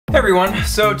Hey everyone,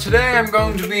 so today I'm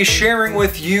going to be sharing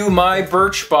with you my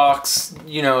Birchbox.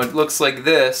 You know, it looks like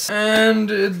this, and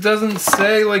it doesn't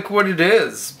say like what it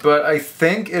is, but I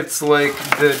think it's like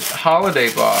the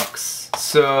holiday box.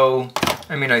 So,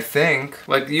 I mean, I think,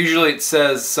 like usually it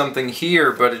says something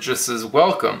here, but it just says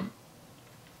welcome.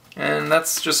 And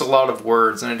that's just a lot of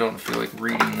words, and I don't feel like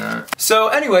reading that. So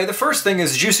anyway, the first thing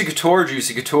is Juicy Couture.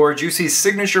 Juicy Couture. Juicy's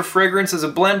signature fragrance is a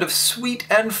blend of sweet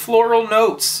and floral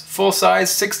notes. Full size,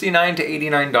 $69 to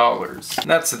 $89. And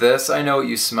that's this. I know what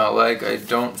you smell like. I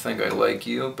don't think I like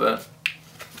you, but...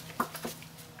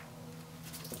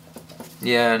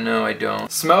 yeah, no, I don't.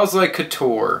 Smells like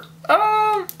Couture.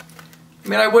 I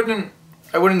mean, I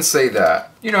wouldn't say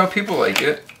that. You know, people like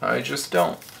it. I just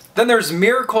don't. Then there's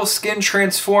Miracle Skin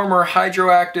Transformer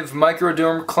Hydroactive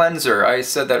Microderm Cleanser. I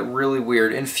said that really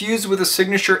weird. Infused with a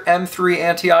signature M3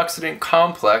 antioxidant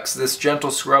complex, this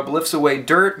gentle scrub lifts away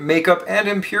dirt, makeup, and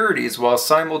impurities while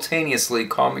simultaneously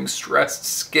calming stressed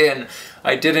skin.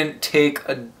 I didn't take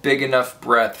a big enough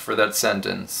breath for that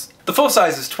sentence. The full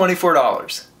size is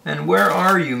 $24. And where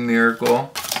are you,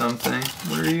 Miracle something?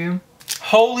 Where are you?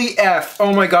 Holy F!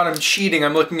 Oh my god, I'm cheating.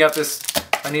 I'm looking at this.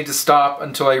 I need to stop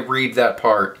until I read that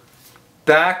part.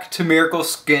 Back to Miracle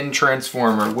Skin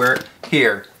Transformer, where,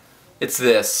 here, it's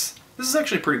this. This is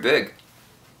actually pretty big.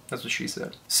 That's what she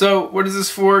said. So, what is this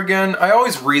for again? I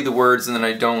always read the words and then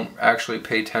I don't actually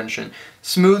pay attention.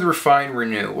 Smooth, Refine,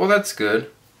 Renew. Well, that's good.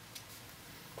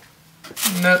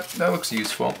 That looks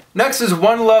useful. Next is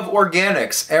One Love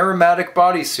Organics Aromatic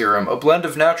Body Serum. A blend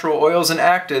of natural oils and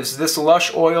actives, this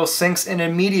lush oil sinks in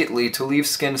immediately to leave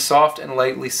skin soft and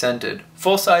lightly scented.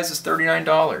 Full size is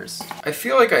 $39. I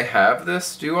feel like I have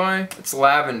this, do I? It's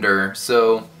lavender,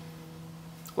 so...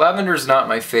 lavender's not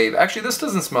my fave. Actually, this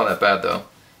doesn't smell that bad, though.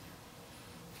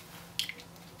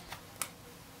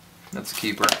 That's a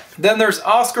keeper. Then there's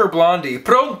Oscar Blandi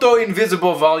Pronto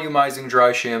Invisible Volumizing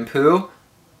Dry Shampoo.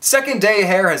 Second day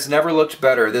hair has never looked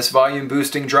better. This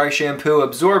volume-boosting dry shampoo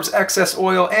absorbs excess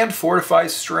oil and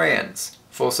fortifies strands.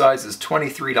 Full size is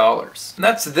 $23. And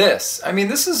that's this. I mean,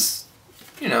 this is,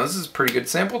 you know, this is a pretty good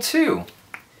sample too.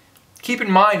 Keep in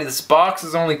mind, this box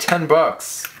is only 10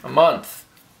 bucks a month.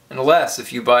 And less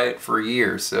if you buy it for a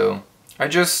year, so... I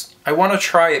want to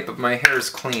try it, but my hair is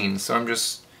clean, so I'm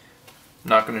just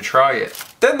not going to try it.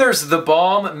 Then there's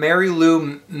theBalm Mary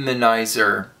Lou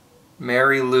Manizer.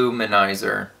 Mary Lou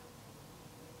Manizer.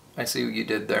 I see what you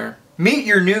did there. Meet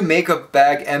your new makeup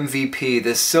bag MVP.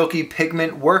 This silky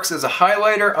pigment works as a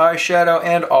highlighter, eyeshadow,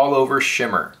 and all-over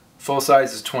shimmer. Full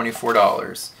size is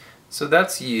 $24. So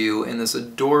that's you in this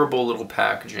adorable little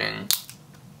packaging.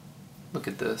 Look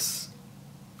at this.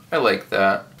 I like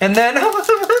that. And then,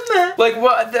 like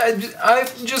what, do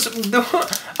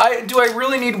I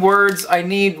really need words? I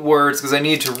need words because I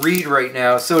need to read right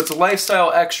now. So it's a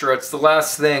Lifestyle Extra, it's the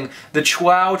last thing. The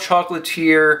Chuao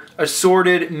Chocolatier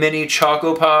Assorted Mini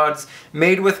ChocoPods,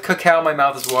 made with cacao, my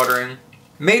mouth is watering.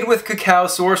 Made with cacao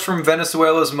sourced from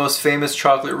Venezuela's most famous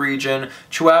chocolate region,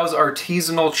 Chuao's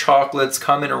artisanal chocolates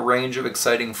come in a range of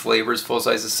exciting flavors. Full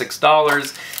size is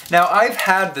 $6. Now, I've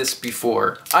had this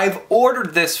before. I've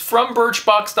ordered this from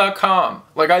BIRCHBOX.com.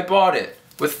 Like, I bought it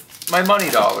with my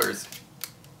money dollars.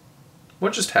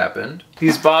 What just happened?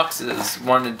 These boxes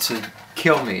wanted to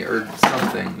kill me or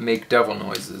something, make devil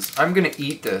noises. I'm gonna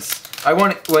eat this. I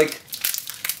want to, like,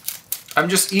 I'm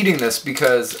just eating this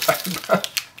because...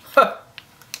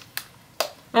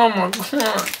 oh my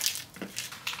god.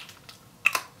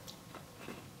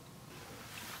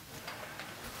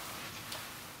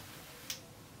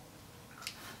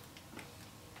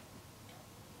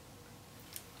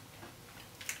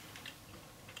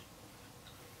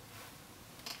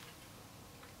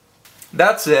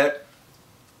 That's it.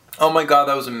 Oh my god,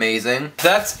 that was amazing.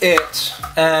 That's it.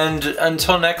 And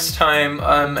until next time,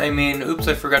 I mean, oops,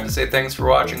 I forgot to say thanks for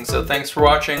watching. So thanks for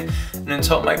watching. And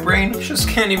until my brain just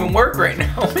can't even work right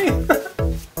now.